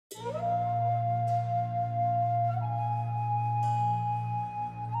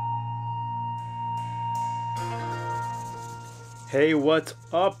Hey, what's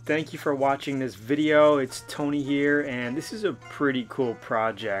up? Thank you for watching this video. It's Tony here, and this is a pretty cool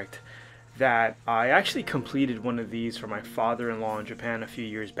project that I actually completed one of these for my father-in-law in Japan a few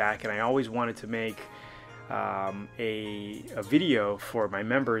years back, and I always wanted to make a video for my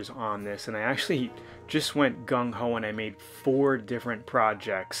members on this, and I actually just went gung-ho and I made 4 different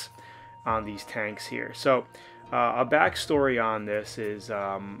projects on these tanks here. So a backstory on this is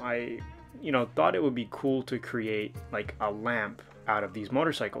I thought it would be cool to create like a lamp out of these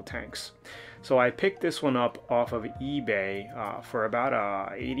motorcycle tanks. So I picked this one up off of eBay for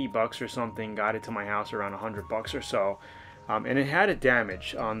about 80 bucks or something, got it to my house around 100 bucks or so. And it had a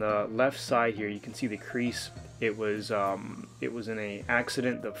damage on the left side here. You can see the crease. It was in an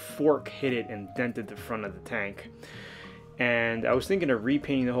accident. The fork hit it and dented the front of the tank. And I was thinking of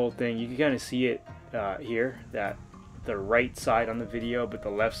repainting the whole thing. You can kind of see it here, that the right side on the video, but the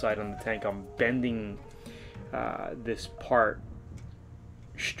left side on the tank, I'm bending this part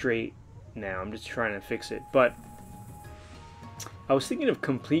straight now. I'm just trying to fix it, but I was thinking of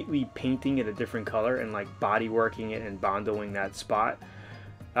completely painting it a different color and like body working it and bondoing that spot,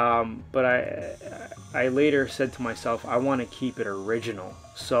 but I later said to myself I want to keep it original,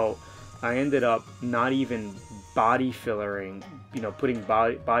 so I ended up not even body fillering, putting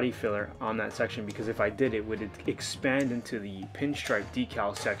body filler on that section, because if I did, it would expand into the pinstripe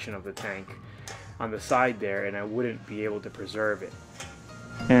decal section of the tank on the side there, and I wouldn't be able to preserve it.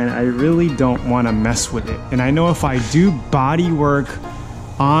 And I really don't want to mess with it. And I know if I do body work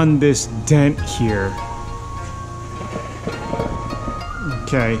on this dent here,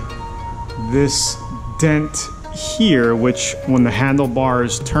 okay, this dent here, which when the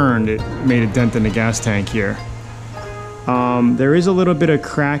handlebars turned, it made a dent in the gas tank here. There is a little bit of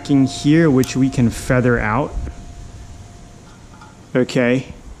cracking here, which we can feather out.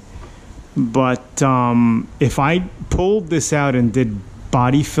 Okay. But if I pulled this out and did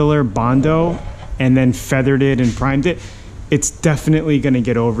body filler bondo and then feathered it and primed it, it's definitely going to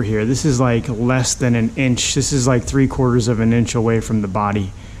get over here. This is like less than an inch. This is like 3/4 of an inch away from the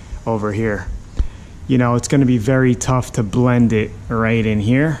body over here. It's going to be very tough to blend it right in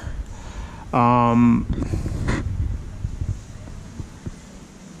here.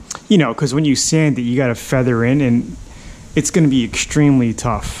 Because when you sand it, you got to feather in, and it's going to be extremely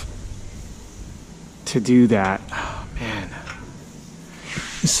tough to do that. Oh, man.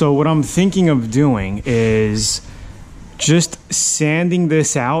 So what I'm thinking of doing is just sanding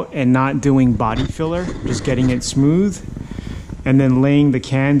this out and not doing body filler, just getting it smooth, and then laying the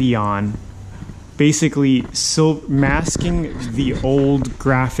candy on, basically masking the old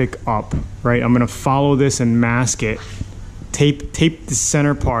graphic up, right? I'm gonna follow this and mask it, tape the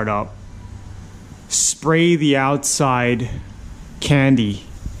center part up, spray the outside candy,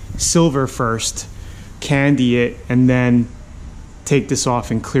 silver first, candy it, and then take this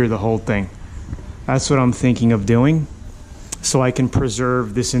off and clear the whole thing. That's what I'm thinking of doing, so I can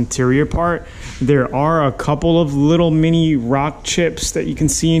preserve this interior part. There are a couple of little mini rock chips that you can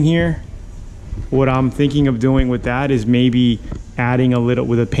see in here. What I'm thinking of doing with that is maybe adding a little,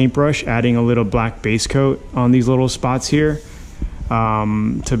 with a paintbrush, adding a little black base coat on these little spots here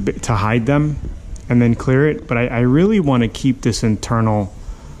to hide them and then clear it. But I really want to keep this internal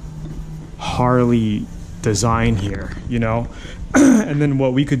Harley design here, and then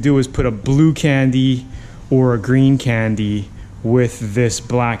what we could do is put a blue candy or a green candy with this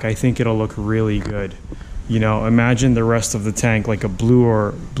black. I think it'll look really good. Imagine the rest of the tank like a blue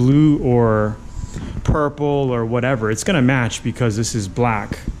or purple or whatever. It's gonna match because this is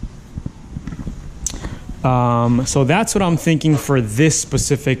black. So that's what I'm thinking for this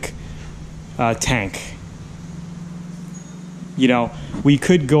specific tank. We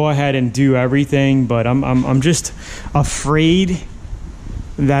could go ahead and do everything, but I'm just afraid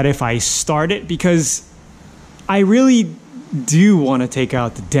that if I start it, because I really do want to take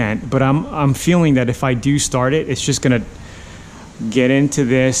out the dent, but I'm feeling that if I do start it, it's just gonna get into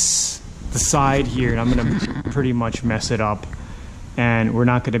the side here, and I'm gonna pretty much mess it up, and we're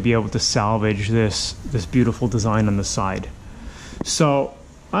not gonna be able to salvage this beautiful design on the side. So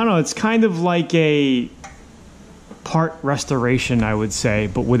I don't know, it's kind of like a part restoration, I would say,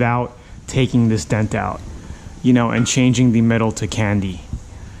 but without taking this dent out, and changing the metal to candy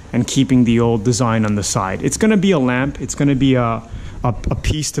and keeping the old design on the side. It's going to be a lamp. It's going to be a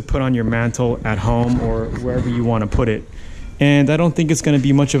piece to put on your mantle at home or wherever you want to put it. And I don't think it's going to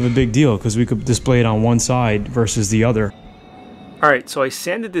be much of a big deal because we could display it on one side versus the other. Alright, so I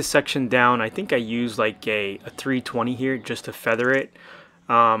sanded this section down. I think I used like a 320 here just to feather it.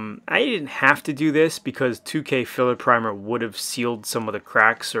 I didn't have to do this because 2K filler primer would have sealed some of the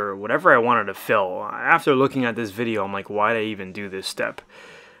cracks or whatever I wanted to fill. After looking at this video, I'm like, why did I even do this step?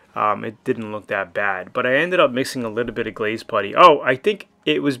 It didn't look that bad, but I ended up mixing a little bit of glaze putty. Oh, I think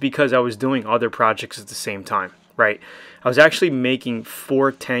it was because I was doing other projects at the same time, right? I was actually making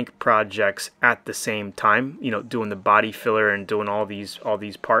 4 tank projects at the same time, you know, doing the body filler and doing all these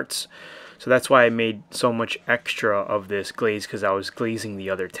parts. So that's why I made so much extra of this glaze, because I was glazing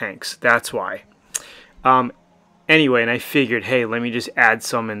the other tanks. That's why. Anyway, and I figured, hey, let me just add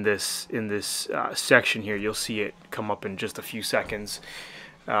some in this section here. You'll see it come up in just a few seconds.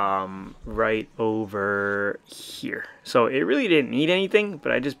 Right over here. So it really didn't need anything,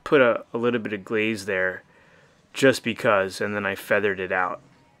 but I just put a little bit of glaze there just because, and then I feathered it out.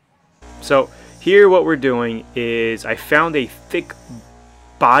 So here what we're doing is I found a thick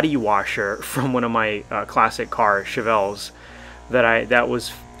body washer from one of my classic car Chevelles that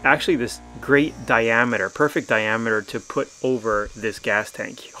was actually this great diameter, perfect diameter to put over this gas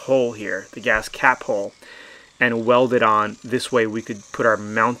tank hole here, the gas cap hole, and weld it on. This way we could put our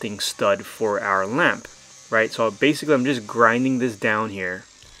mounting stud for our lamp, right? So basically I'm just grinding this down here,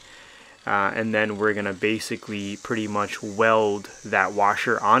 and then we're gonna basically pretty much weld that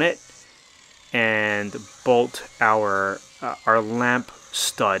washer on it and bolt our lamp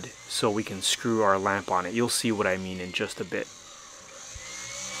stud so we can screw our lamp on it. You'll see what I mean in just a bit.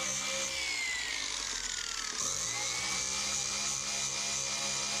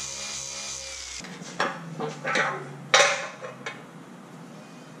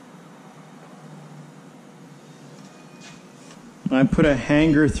 I put a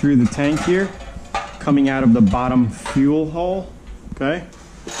hanger through the tank here, coming out of the bottom fuel hole, okay?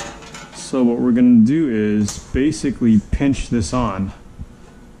 So what we're gonna do is basically pinch this on.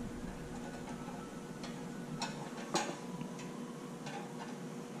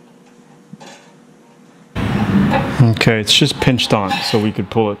 Okay, it's just pinched on so we could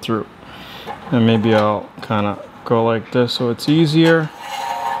pull it through. And maybe I'll kind of go like this so it's easier.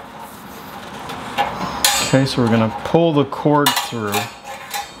 Okay, so we're going to pull the cord through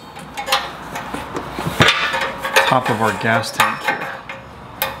top of our gas tank here.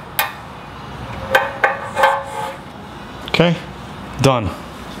 Okay, done.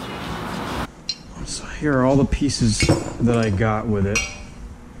 So here are all the pieces that I got with it.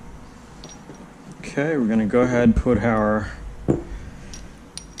 Okay, we're going to go ahead and put our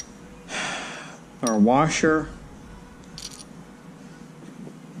washer.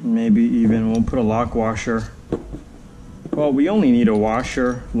 Maybe even we'll put a lock washer. Well, we only need a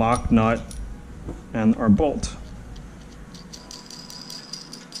washer, lock nut, and our bolt.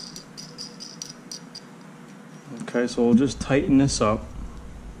 Okay, so we'll just tighten this up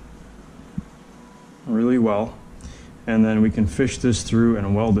really well, and then we can fish this through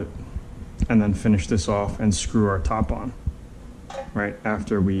and weld it, and then finish this off and screw our top on right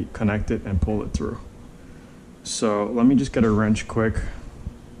after we connect it and pull it through. So let me just get a wrench quick.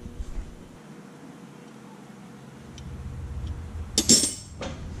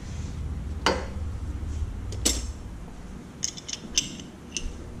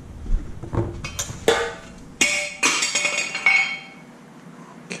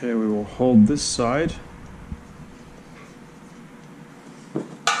 Okay, we will hold this side.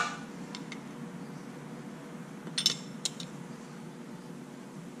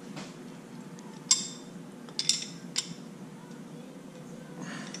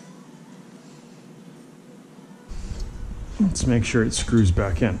 Let's make sure it screws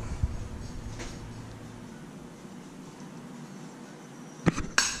back in.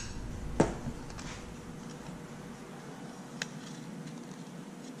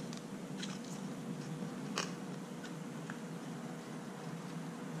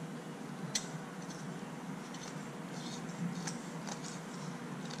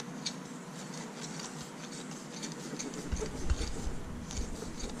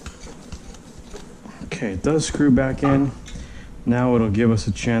 Okay, it does screw back in. Now it'll give us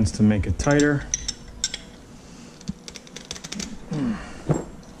a chance to make it tighter.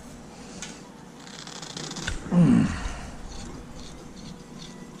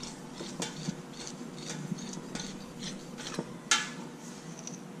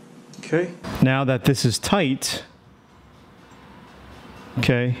 Okay, now that this is tight,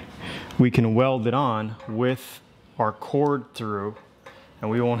 okay, we can weld it on with our cord through,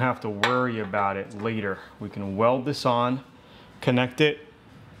 and we won't have to worry about it later. We can weld this on, connect it,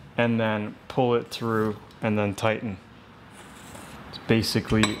 and then pull it through and then tighten. It's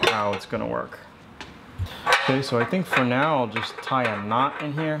basically how it's gonna work. Okay, so I think for now I'll just tie a knot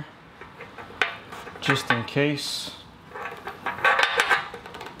in here just in case.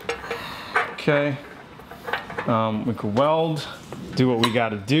 Okay. We could weld, do what we got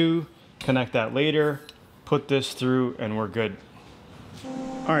to do, connect that later, put this through, and we're good.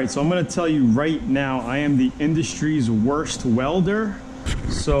 All right, so I'm going to tell you right now, I am the industry's worst welder.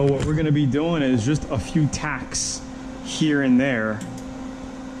 So what we're going to be doing is just a few tacks here and there,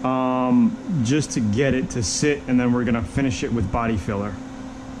 just to get it to sit, and then we're going to finish it with body filler.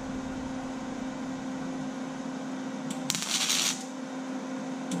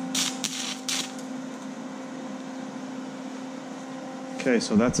 Okay,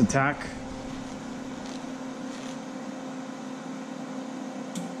 so that's a tack.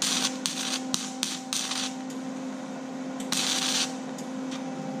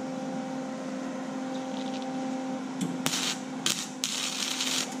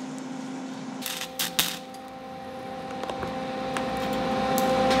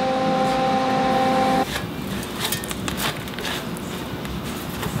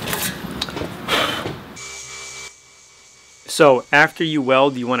 So after you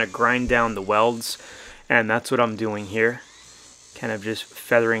weld, you want to grind down the welds, and that's what I'm doing here. Kind of just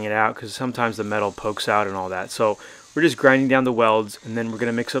feathering it out because sometimes the metal pokes out and all that. So we're just grinding down the welds, and then we're going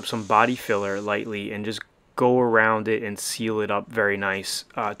to mix up some body filler lightly and just go around it and seal it up very nice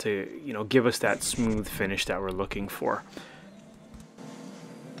to, you know, give us that smooth finish that we're looking for.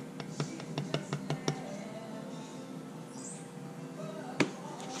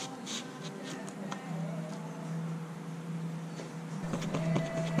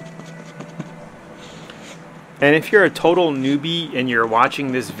 And if you're a total newbie and you're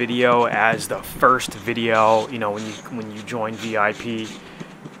watching this video as the first video, you know, when you join VIP,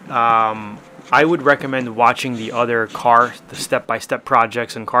 I would recommend watching the other the step-by-step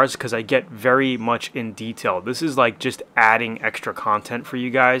projects and cars, because I get very much in detail. This is like just adding extra content for you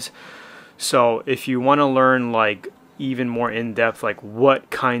guys. So if you want to learn like even more in depth, like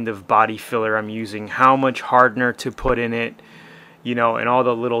what kind of body filler I'm using, how much hardener to put in it, you know, and all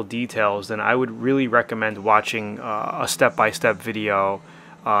the little details, then I would really recommend watching a step-by-step video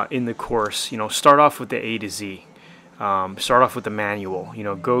in the course. You know, start off with the A to Z. Start off with the manual. You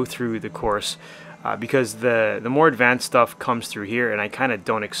know, go through the course because the more advanced stuff comes through here, and I kind of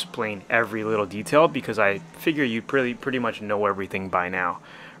don't explain every little detail because I figure you pretty much know everything by now,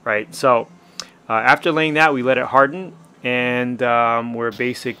 right? So after laying that, we let it harden, and we're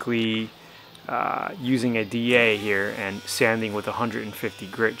basically using a DA here and sanding with 150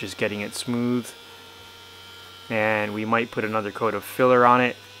 grit, just getting it smooth. And we might put another coat of filler on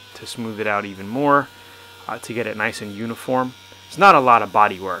it to smooth it out even more, to get it nice and uniform. It's not a lot of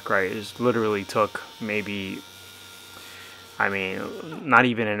body work, right? It just literally took maybe, I mean, not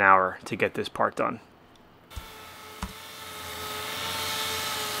even an hour to get this part done.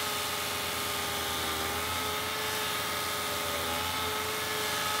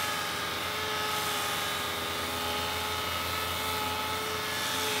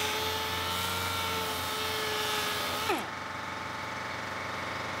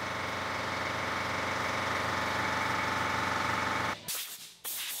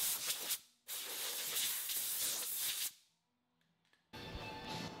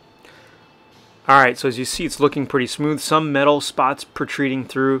 Alright, so as you see, it's looking pretty smooth. Some metal spots protruding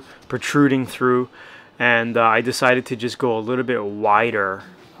through, and I decided to just go a little bit wider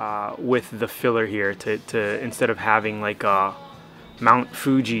with the filler here to instead of having like a Mount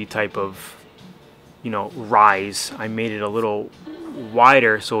Fuji type of, you know, rise, I made it a little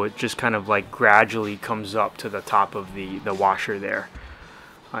wider so it just kind of like gradually comes up to the top of the washer there.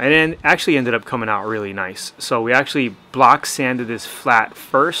 And then actually ended up coming out really nice. So we actually block sanded this flat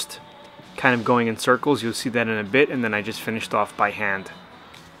first, kind of going in circles. You'll see that in a bit, and then I just finished off by hand.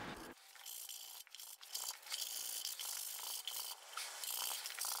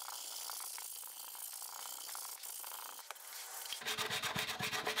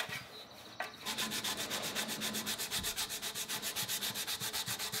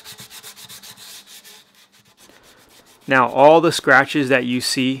 Now all the scratches that you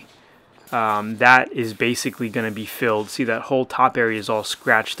see, that is basically going to be filled. See, that whole top area is all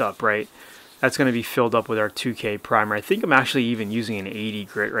scratched up, right? That's going to be filled up with our 2K primer. I think I'm actually even using an 80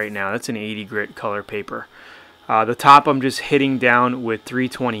 grit right now. That's an 80 grit color paper. The top I'm just hitting down with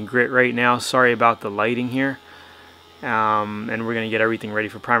 320 grit right now. Sorry about the lighting here. And we're going to get everything ready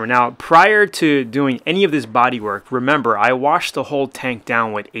for primer. Now, prior to doing any of this body work, remember, I washed the whole tank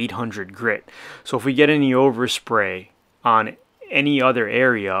down with 800 grit. So if we get any overspray on any other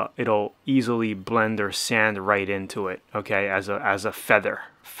area, it'll easily blend or sand right into it, okay, as a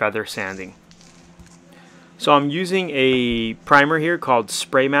feather sanding. So I'm using a primer here called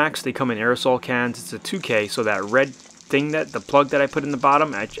Spray Max. They come in aerosol cans. It's a 2K, so that red the plug that I put in the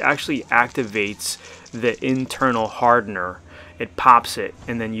bottom actually activates the internal hardener. It pops it,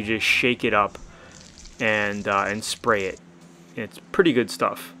 and then you just shake it up and spray it. It's pretty good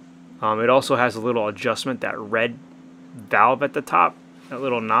stuff. It also has a little adjustment, that red valve at the top, that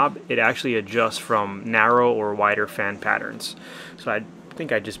little knob. It actually adjusts from narrow or wider fan patterns. So I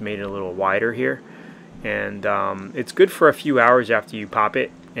think I just made it a little wider here. And it's good for a few hours after you pop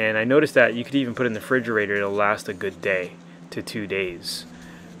it. And I noticed that you could even put it in the refrigerator. It'll last a good day to 2 days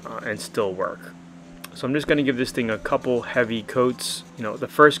and still work. So I'm just going to give this thing a couple heavy coats. You know, the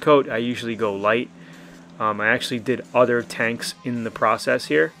first coat I usually go light. I actually did other tanks in the process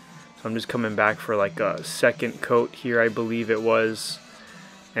here. So I'm just coming back for like a second coat here, I believe it was.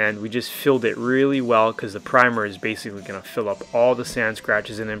 And we just filled it really well because the primer is basically going to fill up all the sand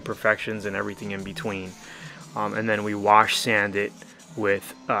scratches and imperfections and everything in between. And then we wash sand it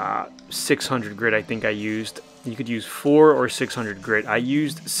with 600 grit, I think I used. You could use 4 or 600 grit. I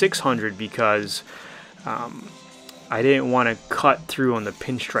used 600 because I didn't want to cut through on the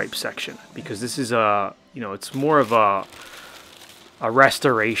pinstripe section, because this is a, you know, it's more of a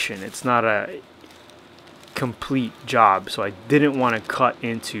restoration. It's not a complete job, so I didn't want to cut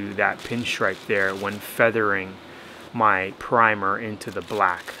into that pinstripe there when feathering my primer into the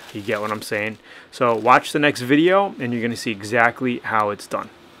black. You get what I'm saying? So watch the next video and you're going to see exactly how it's done.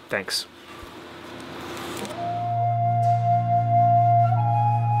 Thanks.